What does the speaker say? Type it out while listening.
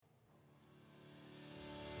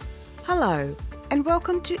Hello, and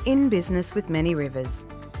welcome to In Business with Many Rivers,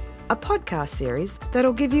 a podcast series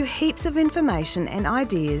that'll give you heaps of information and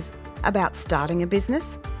ideas about starting a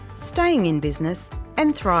business, staying in business,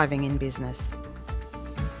 and thriving in business.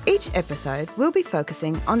 Each episode will be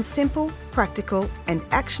focusing on simple, practical, and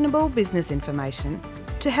actionable business information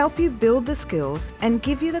to help you build the skills and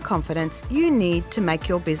give you the confidence you need to make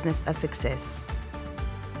your business a success.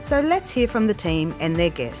 So let's hear from the team and their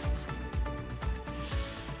guests.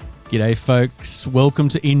 G'day folks, welcome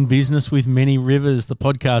to In Business with Many Rivers, the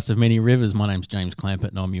podcast of Many Rivers. My name's James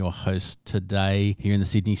Clampett and I'm your host today here in the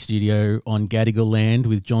Sydney studio on Gadigal land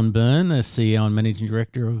with John Byrne, the CEO and Managing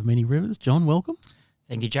Director of Many Rivers. John, welcome.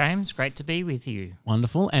 Thank you, James. Great to be with you.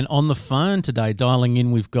 Wonderful. And on the phone today, dialing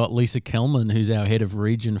in, we've got Lisa Kelman, who's our Head of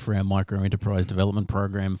Region for our Micro Enterprise Development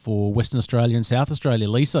Program for Western Australia and South Australia.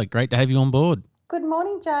 Lisa, great to have you on board. Good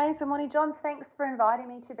morning, James. Good morning, John. Thanks for inviting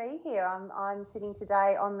me to be here. I'm sitting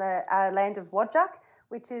today on the land of Wadjuk,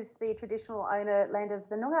 which is the traditional owner land of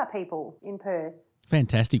the Noongar people in Perth.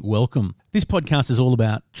 Fantastic. Welcome. This podcast is all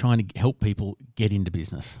about trying to help people get into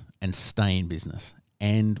business and stay in business.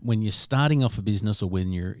 And when you're starting off a business or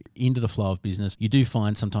when you're into the flow of business, you do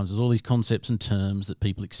find sometimes there's all these concepts and terms that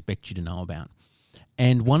people expect you to know about.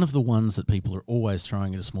 And one of the ones that people are always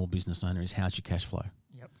throwing at a small business owner is, how's your cash flow?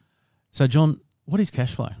 Yep. So, John, what is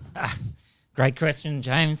cash flow? Great question,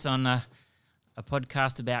 James, on a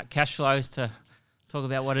podcast about cash flows to talk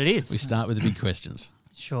about what it is. We start with the big questions.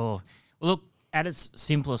 Sure. Well, look, at its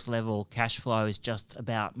simplest level, cash flow is just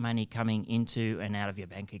about money coming into and out of your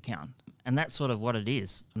bank account. And that's sort of what it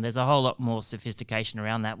is. And there's a whole lot more sophistication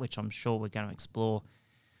around that, which I'm sure we're going to explore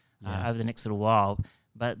over the next little while.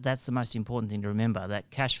 But that's the most important thing to remember, that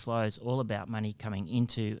cash flow is all about money coming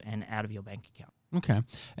into and out of your bank account. Okay.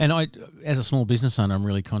 And I, as a small business owner, I'm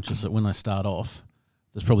really conscious that when I start off,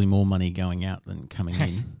 there's probably more money going out than coming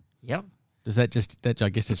in. Yep. Does that I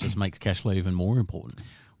guess it just makes cash flow even more important?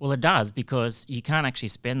 Well, it does, because you can't actually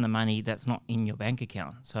spend the money that's not in your bank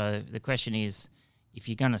account. So the question is, if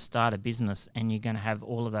you're going to start a business and you're going to have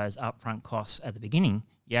all of those upfront costs at the beginning,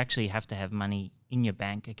 you actually have to have money in your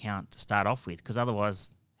bank account to start off with, because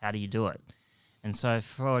otherwise, how do you do it? And so,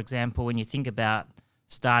 for example, when you think about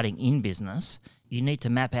starting in business, you need to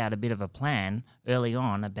map out a bit of a plan early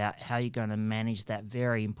on about how you're going to manage that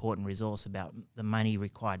very important resource about the money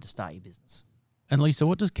required to start your business. And Lisa,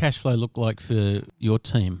 what does cash flow look like for your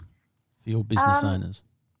team, for your business owners?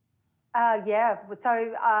 So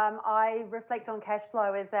I reflect on cash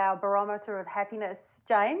flow as our barometer of happiness,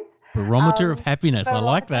 James. Barometer of happiness. I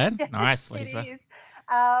like that. Yes, nice, Lisa. It is.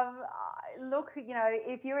 Look,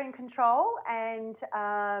 if you're in control and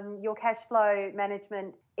your cash flow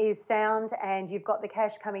management is sound and you've got the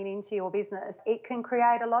cash coming into your business, it can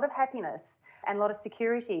create a lot of happiness and a lot of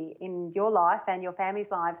security in your life and your family's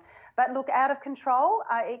lives. But look, out of control,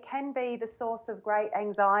 it can be the source of great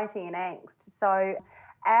anxiety and angst. So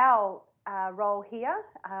our role here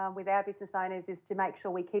with our business owners is to make sure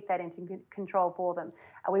we keep that into control for them.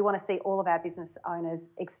 We want to see all of our business owners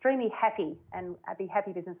extremely happy and be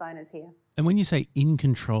happy business owners here. And when you say in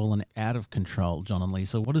control and out of control, John and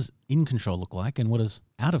Lisa, what does in control look like and what does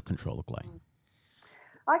out of control look like?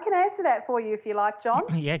 I can answer that for you if you like, John.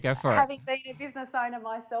 Yeah, go for it. Having been a business owner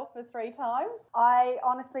myself for 3 times, I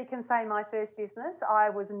honestly can say my first business,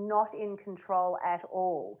 I was not in control at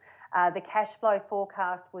all. The cash flow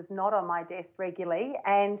forecast was not on my desk regularly,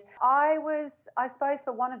 and I was, I suppose,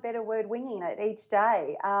 for want of a better word, winging it each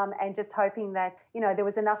day and just hoping that, there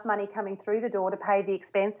was enough money coming through the door to pay the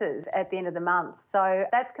expenses at the end of the month. So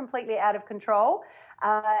that's completely out of control.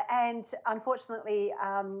 And unfortunately,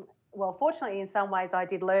 fortunately in some ways I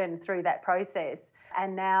did learn through that process.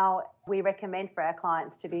 And now we recommend for our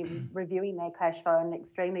clients to be reviewing their cash flow on an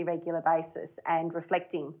extremely regular basis and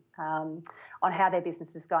reflecting on how their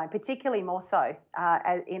business is going, particularly more so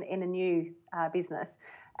in a new business.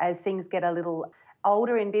 As things get a little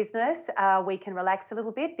older in business, we can relax a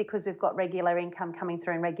little bit because we've got regular income coming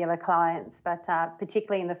through and regular clients. But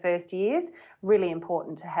particularly in the first years, really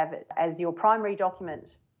important to have it as your primary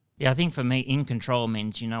document. Yeah, I think for me, in control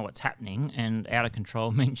means you know what's happening, and out of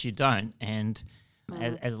control means you don't. And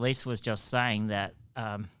as Lisa was just saying, that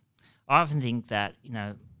I often think that,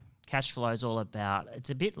 cash flow is all about,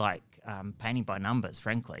 it's a bit like painting by numbers,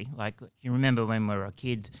 frankly. Like, you remember when we were a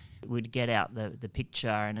kid, we'd get out the picture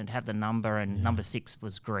and it'd have the number, and number 6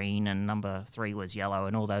 was green and number 3 was yellow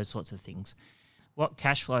and all those sorts of things. What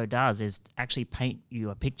cash flow does is actually paint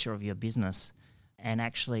you a picture of your business and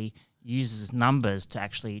actually uses numbers to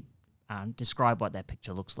actually describe what that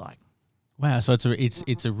picture looks like. Wow, so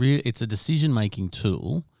it's a decision making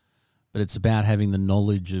tool, but it's about having the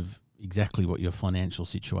knowledge of exactly what your financial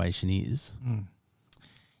situation is.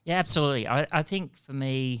 Yeah, absolutely. I think for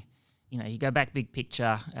me, you go back big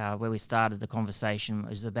picture where we started the conversation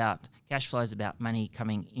was about cash flow is about money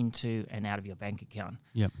coming into and out of your bank account.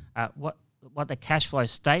 Yep. What the cash flow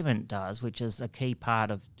statement does, which is a key part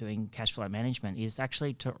of doing cash flow management, is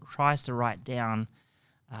actually tries to write down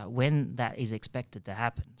when that is expected to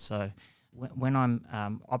happen. So when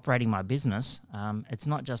I'm operating my business, it's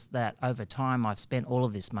not just that over time I've spent all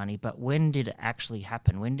of this money, but when did it actually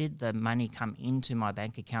happen? When did the money come into my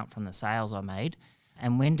bank account from the sales I made?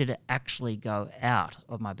 And when did it actually go out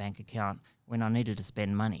of my bank account when I needed to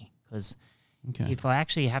spend money? Because if I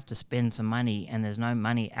actually have to spend some money and there's no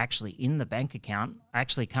money actually in the bank account, I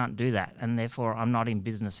actually can't do that. And therefore, I'm not in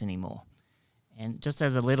business anymore. And just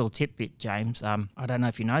as a little tidbit, James, I don't know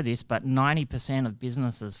if you know this, but 90% of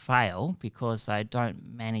businesses fail because they don't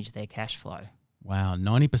manage their cash flow. Wow,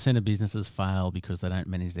 90% of businesses fail because they don't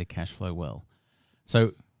manage their cash flow well.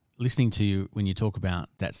 So listening to you when you talk about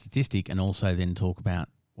that statistic and also then talk about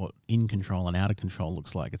what in control and out of control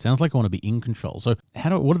looks like, it sounds like I want to be in control. So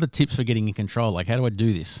what are the tips for getting in control? Like, how do I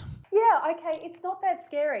do this? Yeah, okay, it's not that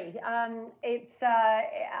scary.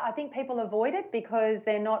 I think people avoid it because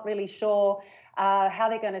they're not really sure how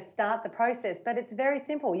they're going to start the process. But it's very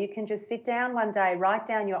simple. You can just sit down one day, write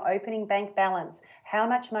down your opening bank balance. How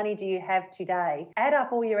much money do you have today? Add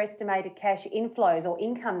up all your estimated cash inflows or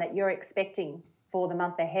income that you're expecting for the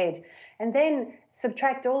month ahead, and then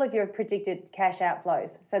subtract all of your predicted cash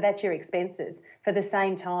outflows. So that's your expenses for the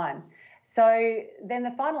same time. So then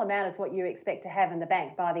the final amount is what you expect to have in the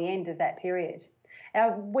bank by the end of that period.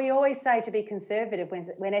 Now, we always say to be conservative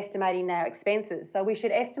when estimating our expenses. So we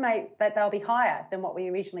should estimate that they'll be higher than what we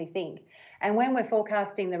originally think. And when we're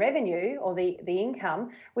forecasting the revenue or the income,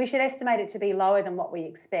 we should estimate it to be lower than what we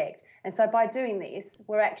expect. And so by doing this,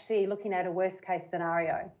 we're actually looking at a worst case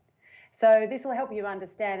scenario. So this will help you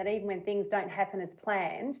understand that even when things don't happen as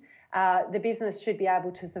planned, the business should be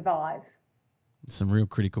able to survive. Some real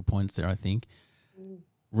critical points there, I think.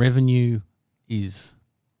 Revenue is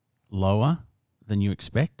lower than you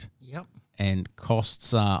expect. Yep. And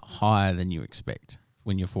costs are higher than you expect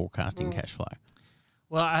when you're forecasting cash flow.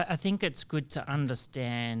 Well, I think it's good to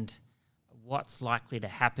understand what's likely to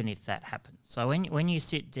happen if that happens. So when you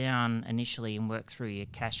sit down initially and work through your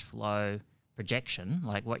cash flow projection,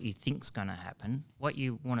 like what you think's going to happen, what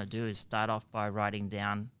you want to do is start off by writing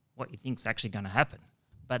down what you think's actually going to happen.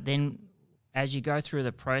 But then as you go through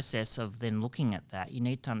the process of then looking at that, you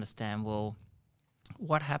need to understand, well,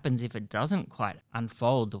 what happens if it doesn't quite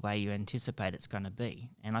unfold the way you anticipate it's going to be?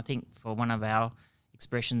 And I think for one of our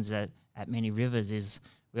expressions at Many Rivers is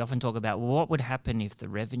we often talk about, well, what would happen if the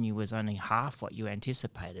revenue was only half what you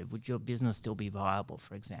anticipated? Would your business still be viable,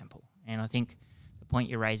 for example? And I think the point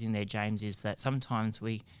you're raising there, James, is that sometimes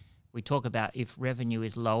we talk about if revenue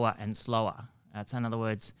is lower and slower. So in other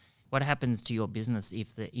words, what happens to your business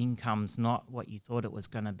if the income's not what you thought it was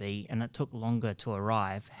going to be and it took longer to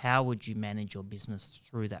arrive? How would you manage your business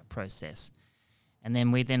through that process? And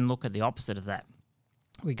then we then look at the opposite of that.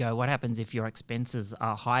 We go, what happens if your expenses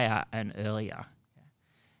are higher and earlier?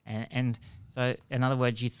 And so, in other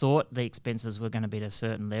words, you thought the expenses were going to be at a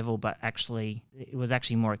certain level, but actually it was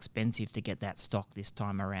actually more expensive to get that stock this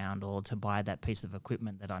time around or to buy that piece of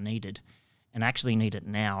equipment that I needed and actually need it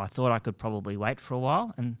now. I thought I could probably wait for a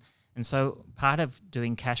while. And so part of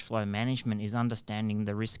doing cash flow management is understanding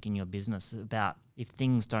the risk in your business about if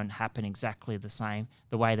things don't happen exactly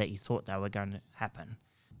the way that you thought they were going to happen.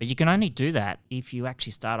 But you can only do that if you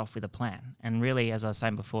actually start off with a plan. And really, as I was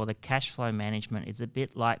saying before, the cash flow management is a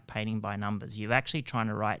bit like painting by numbers. You're actually trying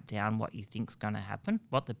to write down what you think is going to happen,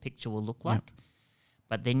 what the picture will look like. Yep.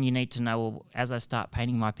 But then you need to know, well, as I start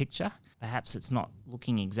painting my picture, perhaps it's not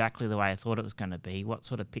looking exactly the way I thought it was going to be. What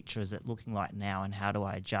sort of picture is it looking like now, and how do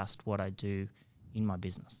I adjust what I do in my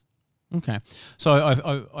business? Okay. So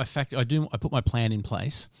I put my plan in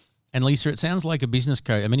place. And Lisa, it sounds like a business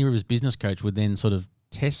coach, a Many Rivers business coach would then sort of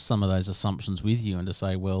test some of those assumptions with you and to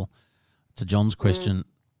say, well, to John's question,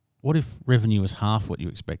 what if revenue was half what you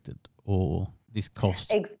expected or this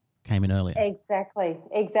cost came in earlier? Exactly.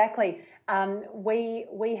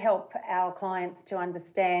 We help our clients to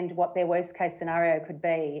understand what their worst case scenario could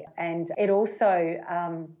be. And it also,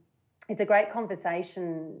 it's a great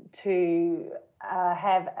conversation to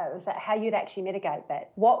have how you'd actually mitigate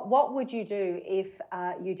that. What would you do if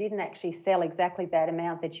you didn't actually sell exactly that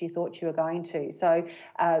amount that you thought you were going to? So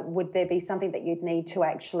would there be something that you'd need to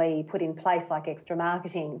actually put in place, like extra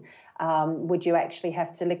marketing? Would you actually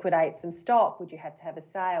have to liquidate some stock? Would you have to have a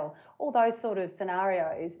sale? All those sort of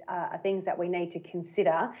scenarios are things that we need to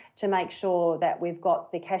consider to make sure that we've got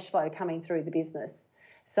the cash flow coming through the business.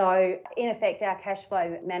 So in effect, our cash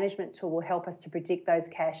flow management tool will help us to predict those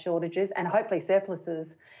cash shortages and hopefully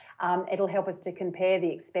surpluses. It'll help us to compare the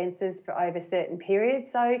expenses for over certain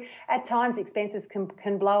periods. So at times expenses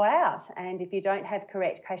can blow out, and if you don't have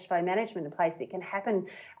correct cash flow management in place, it can happen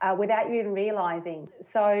without you even realising.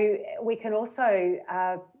 So we can also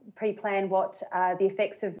pre-plan what the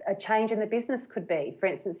effects of a change in the business could be. For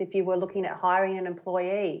instance, if you were looking at hiring an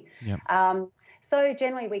employee. Yep. So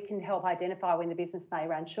generally we can help identify when the business may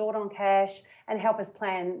run short on cash and help us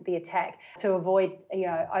plan the attack to avoid,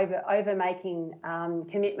 over making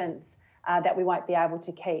commitments that we won't be able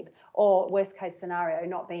to keep, or worst case scenario,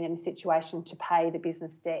 not being in a situation to pay the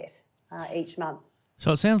business debt each month.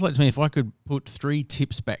 So it sounds like to me, if I could put 3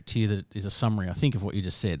 tips back to you that is a summary, I think, of what you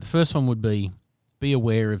just said. The first one would be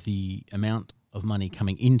aware of the amount of money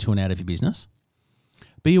coming into and out of your business.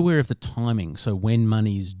 Be aware of the timing, so when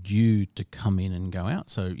money is due to come in and go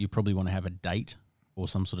out. So you probably want to have a date or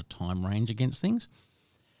some sort of time range against things.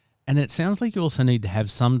 And it sounds like you also need to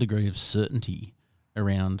have some degree of certainty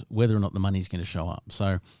around whether or not the money is going to show up.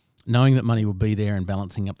 So knowing that money will be there and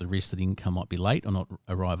balancing up the risk that income might be late or not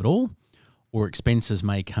arrive at all, or expenses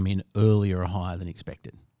may come in earlier or higher than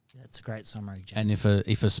expected. That's a great summary, James. And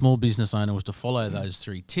if a small business owner was to follow those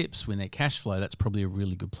 3 tips when their cash flow, that's probably a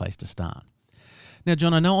really good place to start. Now,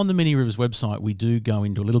 John, I know on the Many Rivers website we do go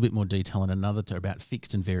into a little bit more detail and another about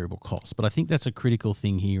fixed and variable costs, but I think that's a critical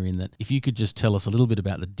thing here in that if you could just tell us a little bit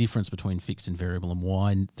about the difference between fixed and variable and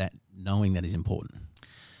why that knowing that is important.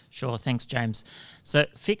 Sure, thanks, James. So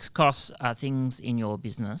fixed costs are things in your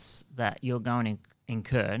business that you're going to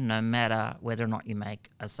incur no matter whether or not you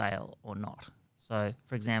make a sale or not. So,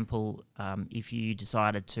 for example, if you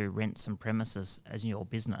decided to rent some premises as your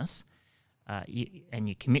business, and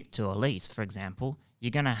you commit to a lease, for example,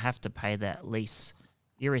 you're going to have to pay that lease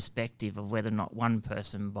irrespective of whether or not one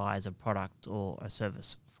person buys a product or a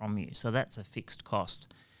service from you. So that's a fixed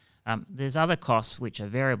cost. There's other costs which are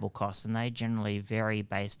variable costs, and they generally vary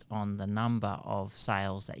based on the number of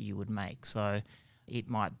sales that you would make. So it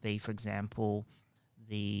might be, for example,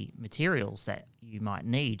 the materials that you might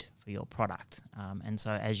need for your product. And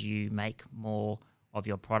so as you make more of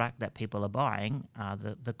your product that people are buying,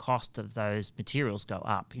 the cost of those materials go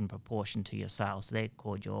up in proportion to your sales. So they're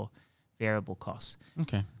called your variable costs.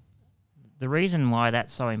 Okay. The reason why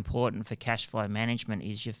that's so important for cash flow management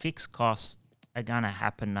is your fixed costs are going to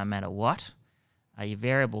happen no matter what. Your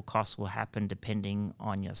variable costs will happen depending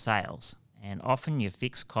on your sales. And often your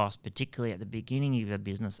fixed costs, particularly at the beginning of your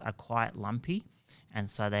business, are quite lumpy. And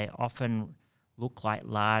so they often look like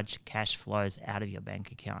large cash flows out of your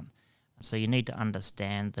bank account. So you need to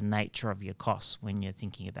understand the nature of your costs when you're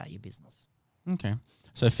thinking about your business. Okay.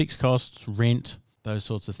 So fixed costs, rent, those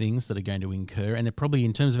sorts of things that are going to incur. And they're probably,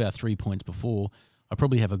 in terms of our 3 points before, I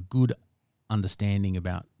probably have a good understanding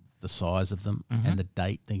about the size of them and the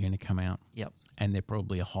date they're going to come out. Yep. And they're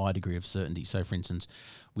probably a high degree of certainty. So, for instance,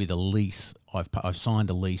 with a lease, I've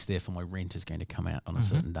signed a lease, therefore my rent is going to come out on a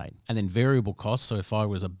certain date. And then variable costs. So if I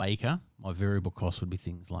was a baker, my variable costs would be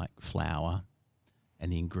things like flour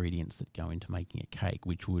and the ingredients that go into making a cake,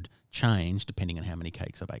 which would change depending on how many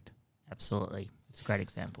cakes are baked. Absolutely. It's a great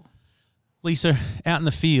example. Lisa, out in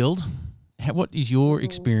the field, what is your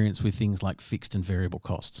experience with things like fixed and variable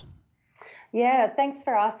costs? Yeah, thanks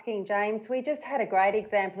for asking, James. We just had a great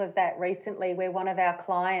example of that recently where one of our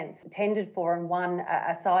clients tendered for and won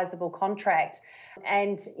a sizable contract.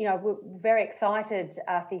 And, we're very excited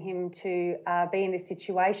for him to be in this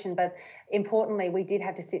situation. But importantly, we did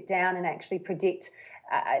have to sit down and actually predict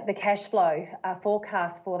the cash flow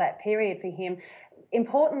forecast for that period for him.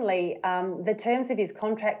 Importantly, the terms of his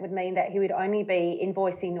contract would mean that he would only be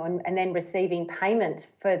invoicing and then receiving payment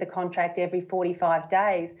for the contract every 45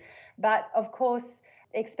 days. But of course,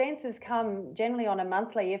 expenses come generally on a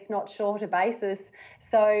monthly, if not shorter basis.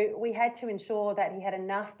 So we had to ensure that he had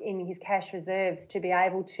enough in his cash reserves to be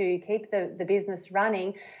able to keep the business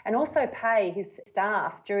running and also pay his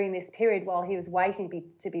staff during this period while he was waiting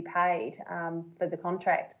to be paid for the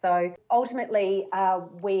contract. So ultimately,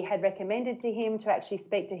 we had recommended to him to actually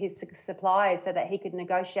speak to his suppliers so that he could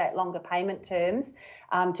negotiate longer payment terms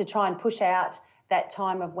to try and push out that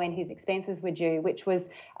time of when his expenses were due, which was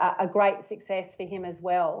a great success for him as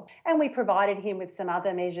well. And we provided him with some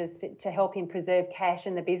other measures to help him preserve cash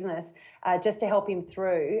in the business, just to help him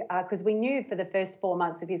through, because we knew for the first 4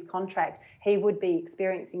 months of his contract, he would be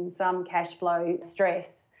experiencing some cash flow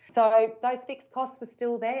stress. So those fixed costs were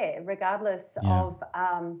still there, regardless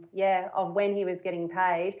Yeah. of when he was getting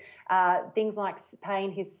paid. Things like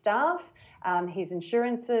paying his staff, his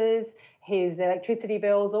insurances, his electricity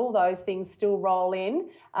bills, all those things still roll in.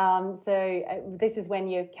 This is when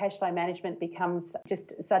your cash flow management becomes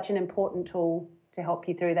just such an important tool to help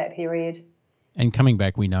you through that period. And coming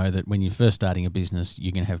back, we know that when you're first starting a business,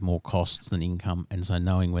 you're going to have more costs than income. And so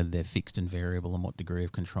knowing whether they're fixed and variable and what degree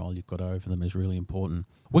of control you've got over them is really important.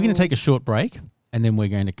 We're going to take a short break, and then we're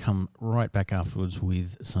going to come right back afterwards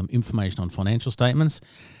with some information on financial statements.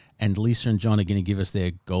 And Lisa and John are going to give us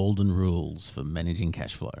their golden rules for managing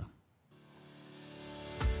cash flow.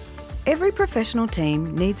 Every professional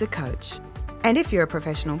team needs a coach. And if you're a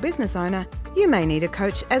professional business owner, you may need a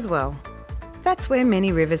coach as well. That's where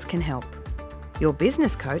Many Rivers can help. Your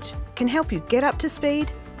business coach can help you get up to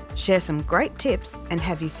speed, share some great tips, and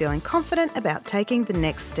have you feeling confident about taking the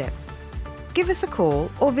next step. Give us a call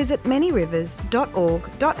or visit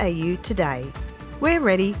manyrivers.org.au today. We're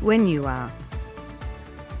ready when you are.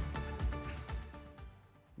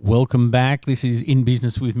 Welcome back. This is In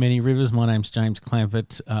Business with Many Rivers. My name's James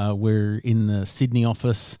Clampett. We're in the Sydney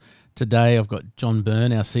office today. I've got John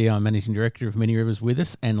Byrne, our CEO and Managing Director of Many Rivers, with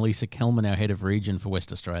us, and Lisa Kelman, our Head of Region for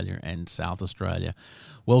West Australia and South Australia.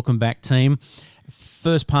 Welcome back, team.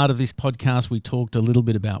 First part of this podcast, we talked a little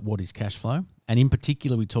bit about what is cash flow. And in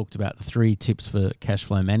particular, we talked about the 3 tips for cash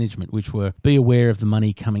flow management, which were be aware of the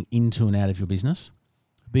money coming into and out of your business,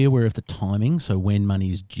 be aware of the timing, so when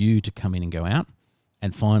money is due to come in and go out,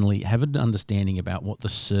 and finally, have an understanding about what the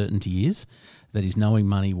certainty is, that is knowing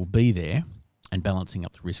money will be there and balancing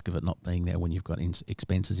up the risk of it not being there when you've got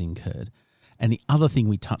expenses incurred. And the other thing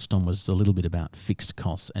we touched on was a little bit about fixed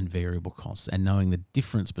costs and variable costs, and knowing the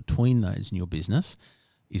difference between those in your business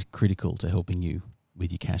is critical to helping you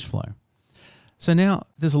with your cash flow. So now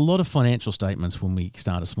there's a lot of financial statements when we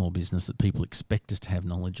start a small business that people expect us to have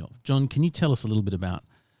knowledge of. John, can you tell us a little bit about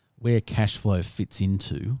where cash flow fits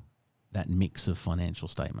into that mix of financial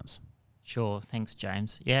statements? Sure. Thanks,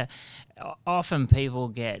 James. Yeah. Often people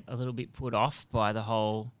get a little bit put off by the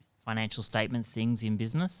whole financial statements things in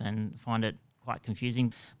business and find it quite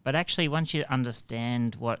confusing. But actually, once you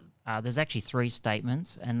understand there's actually 3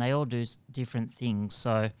 statements and they all do different things.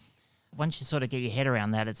 So once you sort of get your head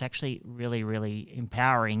around that, it's actually really, really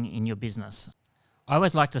empowering in your business. I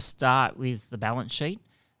always like to start with the balance sheet.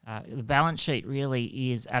 The balance sheet really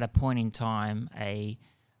is at a point in time a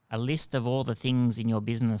list of all the things in your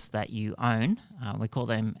business that you own, we call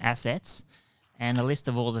them assets, and a list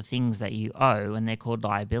of all the things that you owe, and they're called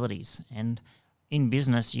liabilities. And in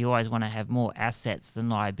business, you always want to have more assets than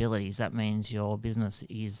liabilities. That means your business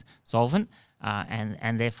is solvent,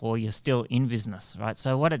 and therefore you're still in business, right?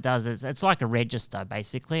 So what it does is it's like a register,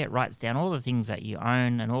 basically. It writes down all the things that you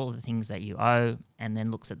own and all the things that you owe, and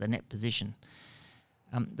then looks at the net position.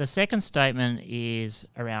 The second statement is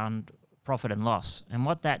around profit and loss. And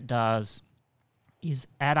what that does is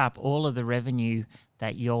add up all of the revenue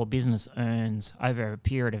that your business earns over a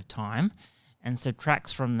period of time and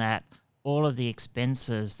subtracts from that all of the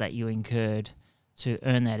expenses that you incurred to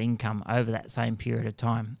earn that income over that same period of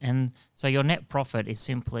time. And so your net profit is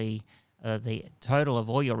simply the total of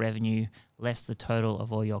all your revenue less the total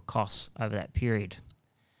of all your costs over that period.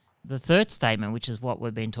 The third statement, which is what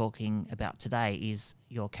we've been talking about today, is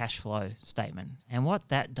your cash flow statement. And what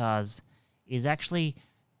that does is actually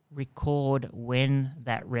record when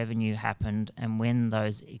that revenue happened and when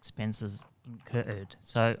those expenses incurred.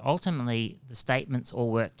 So ultimately, the statements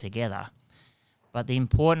all work together. But the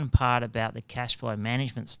important part about the cash flow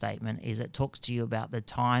management statement is it talks to you about the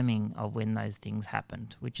timing of when those things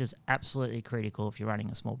happened, which is absolutely critical if you're running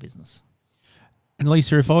a small business. And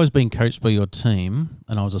Lisa, if I was being coached by your team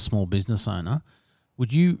and I was a small business owner,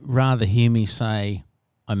 would you rather hear me say,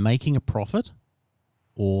 I'm making a profit,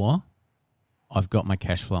 or I've got my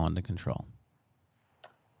cash flow under control?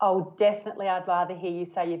 Oh, definitely. I'd rather hear you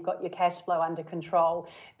say you've got your cash flow under control,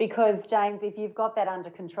 because, James, if you've got that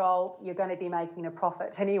under control, you're going to be making a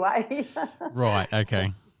profit anyway. Right.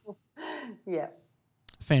 Okay. Yeah.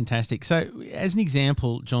 Fantastic. So as an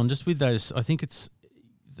example, John, just with those, I think it's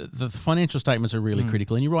the financial statements are really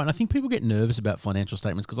critical. And you're right. And I think people get nervous about financial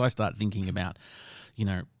statements because I start thinking about,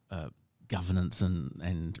 governance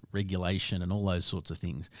and regulation and all those sorts of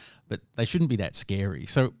things, but they shouldn't be that scary.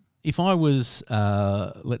 So if I was,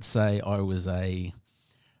 let's say I was a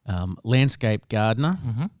landscape gardener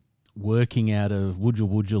working out of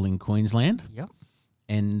Wujal in Queensland,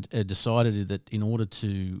 and decided that in order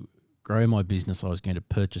to grow my business, I was going to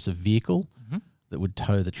purchase a vehicle that would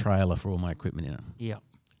tow the trailer for all my equipment in it.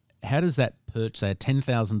 How does that say a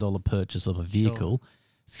 $10,000 purchase of a vehicle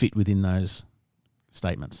fit within those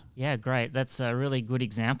statements. Yeah, great. That's a really good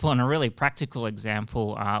example and a really practical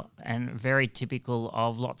example and very typical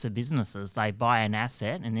of lots of businesses. They buy an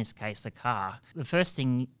asset, in this case, the car. The first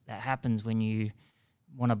thing that happens when you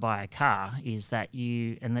want to buy a car is that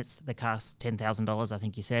the car's $10,000, I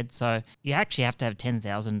think you said. So you actually have to have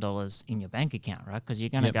 $10,000 in your bank account, right? Because you're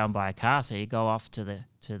going to go and buy a car. So you go off to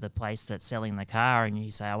the place that's selling the car and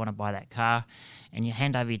you say, I want to buy that car, and you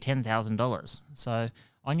hand over your $10,000. So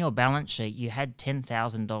on your balance sheet, you had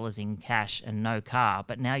 $10,000 in cash and no car,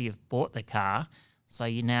 but now you've bought the car, so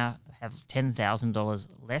you now have $10,000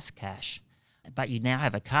 less cash. But you now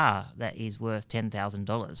have a car that is worth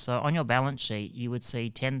 $10,000. So on your balance sheet, you would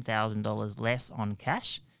see $10,000 less on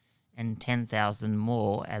cash and $10,000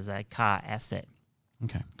 more as a car asset.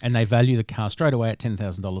 Okay. And they value the car straight away at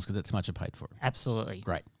 $10,000 because that's how much I paid for it. Absolutely.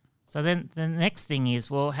 Great. So then the next thing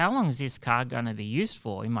is, well, how long is this car going to be used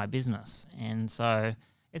for in my business? And so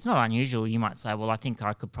it's not unusual. You might say, well, I think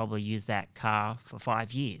I could probably use that car for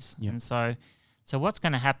 5 years. Yep. And so what's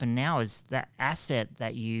going to happen now is that asset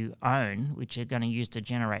that you own, which you're going to use to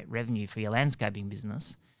generate revenue for your landscaping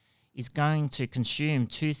business, is going to consume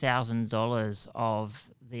 $2,000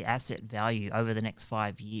 of the asset value over the next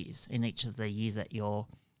 5 years in each of the years that you're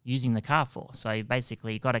using the car for. So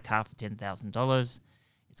basically, you've got a car for $10,000.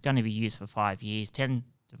 It's going to be used for 5 years. 10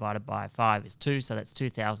 divided by 5 is 2, so that's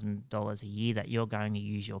 $2,000 a year that you're going to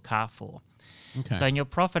use your car for. Okay. So in your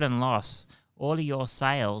profit and loss, all of your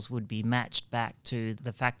sales would be matched back to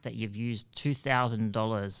the fact that you've used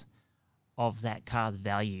 $2,000 of that car's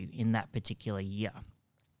value in that particular year.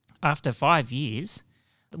 After 5 years,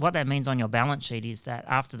 what that means on your balance sheet is that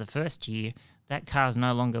after the first year, that car is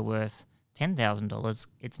no longer worth $10,000.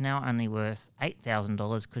 It's now only worth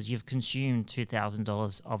 $8,000 because you've consumed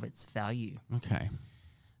 $2,000 of its value. Okay.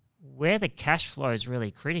 Where the cash flow is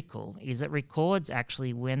really critical is it records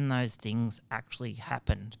actually when those things actually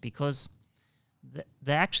happened, because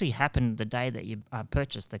they actually happened the day that you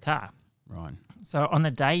purchased the car. Right. So on the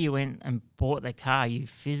day you went and bought the car, you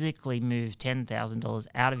physically moved $10,000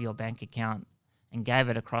 out of your bank account and gave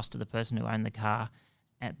it across to the person who owned the car,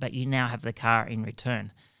 but you now have the car in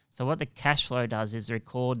return. So what the cash flow does is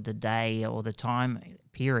record the day or the time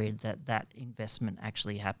period that investment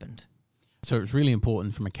actually happened. So it's really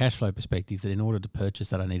important from a cash flow perspective that in order to purchase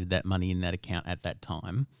that, I needed that money in that account at that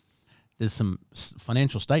time. There's some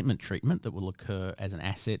financial statement treatment that will occur as an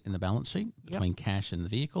asset in the balance sheet between cash and the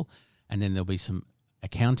vehicle. And then there'll be some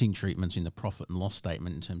accounting treatments in the profit and loss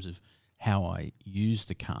statement in terms of how I use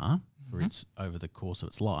the car for its over the course of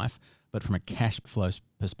its life. But from a cash flow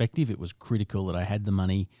perspective, it was critical that I had the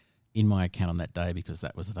money in my account on that day because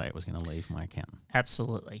that was the day it was going to leave my account.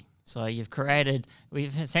 Absolutely. So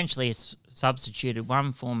we've essentially substituted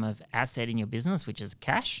one form of asset in your business, which is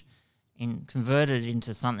cash, and converted it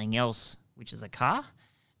into something else, which is a car,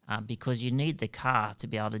 because you need the car to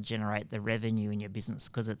be able to generate the revenue in your business,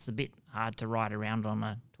 because it's a bit hard to ride around on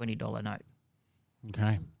a $20 note.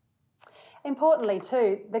 Okay. Importantly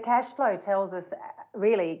too, the cash flow tells us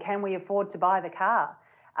really, can we afford to buy the car?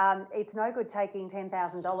 It's no good taking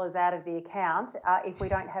 $10,000 out of the account if we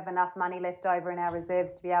don't have enough money left over in our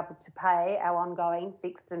reserves to be able to pay our ongoing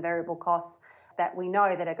fixed and variable costs that we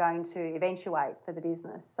know that are going to eventuate for the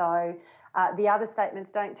business. So the other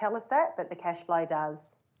statements don't tell us that, but the cash flow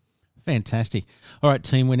does. Fantastic. All right,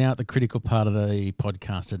 team, we're now at the critical part of the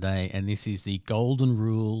podcast today, and this is the golden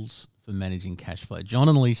rules for managing cash flow. John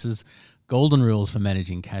and Lisa's golden rules for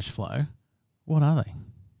managing cash flow. What are they?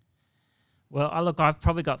 Well, look, I've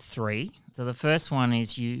probably got 3. So the first one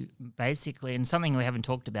is you basically, and something we haven't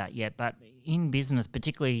talked about yet, but in business,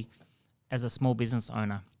 particularly as a small business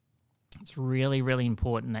owner, it's really, really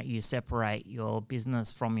important that you separate your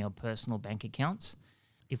business from your personal bank accounts.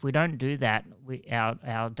 If we don't do that,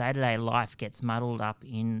 our day-to-day life gets muddled up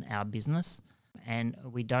in our business and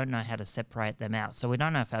we don't know how to separate them out. So we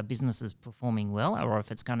don't know if our business is performing well or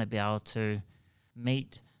if it's going to be able to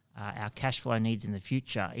meet our cash flow needs in the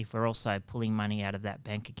future if we're also pulling money out of that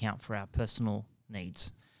bank account for our personal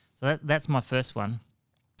needs. So that's my first one.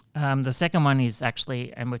 The second one is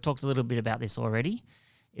actually, and we've talked a little bit about this already,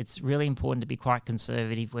 it's really important to be quite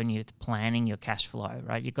conservative when you're planning your cash flow,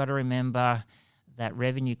 right? You've got to remember that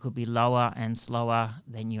revenue could be lower and slower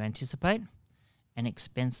than you anticipate, and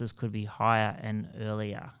expenses could be higher and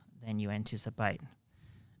earlier than you anticipate.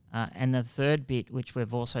 And the third bit, which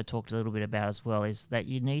we've also talked a little bit about as well, is that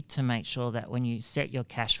you need to make sure that when you set your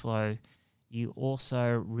cash flow, you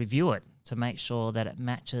also review it to make sure that it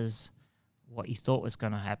matches what you thought was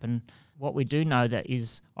going to happen. What we do know that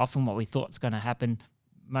is often what we thought is going to happen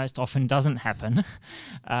most often doesn't happen.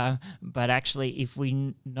 But actually, if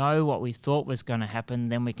we know what we thought was going to happen,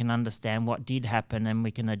 then we can understand what did happen and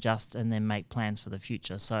we can adjust and then make plans for the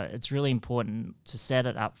future. So it's really important to set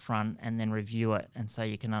it up front and then review it, and so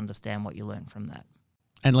you can understand what you learned from that.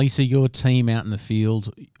 And Lisa, your team out in the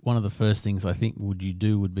field, one of the first things I think would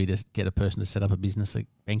be to get a person to set up a business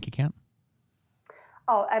bank account?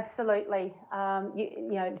 Oh, absolutely.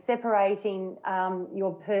 Separating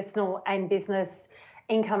your personal and business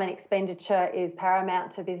income and expenditure is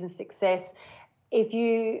paramount to business success. If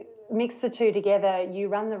you mix the two together, you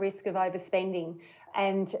run the risk of overspending.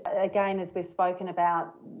 And again, as we've spoken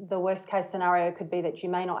about, the worst case scenario could be that you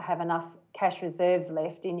may not have enough cash reserves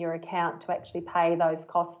left in your account to actually pay those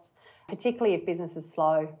costs, particularly if business is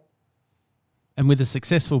slow. And with a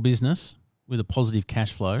successful business, with a positive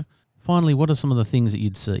cash flow, finally, what are some of the things that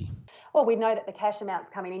you'd see? Well, we know that the cash amounts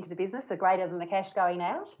coming into the business are greater than the cash going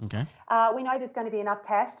out. Okay. We know there's going to be enough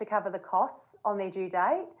cash to cover the costs on their due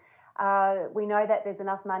date. We know that there's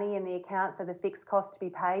enough money in the account for the fixed cost to be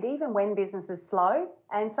paid, even when business is slow.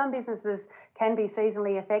 And some businesses can be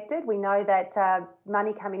seasonally affected. We know that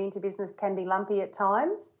money coming into business can be lumpy at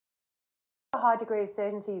times. A high degree of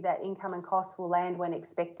certainty that income and costs will land when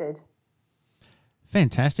expected.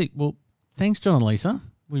 Fantastic. Well, thanks, John and Lisa.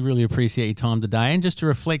 We really appreciate your time today. And just to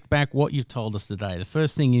reflect back what you've told us today, the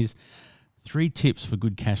first thing is 3 tips for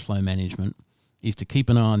good cash flow management is to keep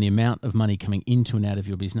an eye on the amount of money coming into and out of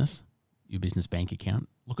your business bank account.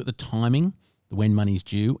 Look at the timing, when money's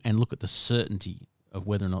due, and look at the certainty of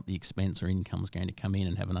whether or not the expense or income is going to come in,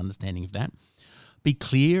 and have an understanding of that. Be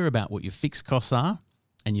clear about what your fixed costs are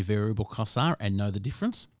and your variable costs are, and know the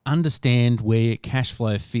difference. Understand where cash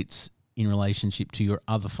flow fits in relationship to your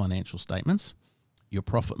other financial statements, your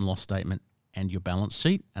profit and loss statement, and your balance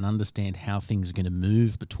sheet, and understand how things are going to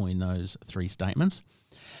move between those 3 statements.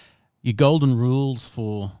 Your golden rules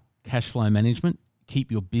for cash flow management: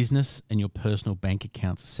 keep your business and your personal bank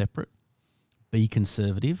accounts separate, be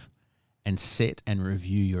conservative, and set and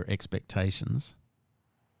review your expectations.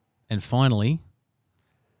 And finally,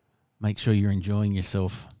 make sure you're enjoying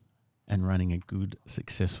yourself and running a good,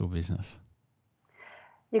 successful business.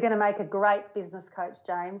 You're going to make a great business coach,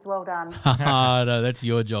 James. Well done. No, that's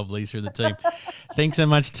your job, Lisa, and the team. Thanks so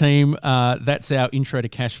much, team. That's our Intro to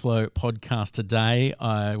Cash Flow podcast today.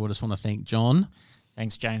 I just want to thank John.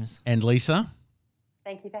 Thanks, James. And Lisa.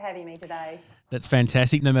 Thank you for having me today. That's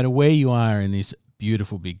fantastic. No matter where you are in this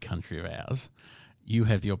beautiful big country of ours, you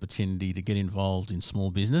have the opportunity to get involved in small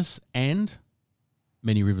business, and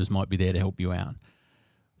Many Rivers might be there to help you out.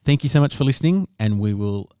 Thank you so much for listening, and we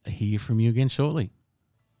will hear from you again shortly.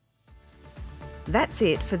 That's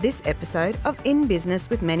it for this episode of In Business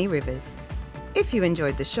with Many Rivers. If you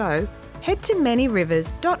enjoyed the show, head to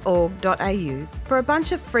manyrivers.org.au for a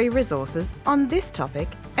bunch of free resources on this topic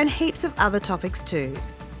and heaps of other topics too.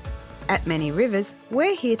 At Many Rivers,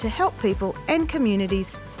 we're here to help people and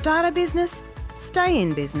communities start a business, stay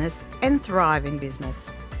in business, and thrive in business.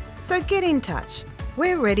 So get in touch.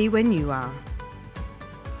 We're ready when you are.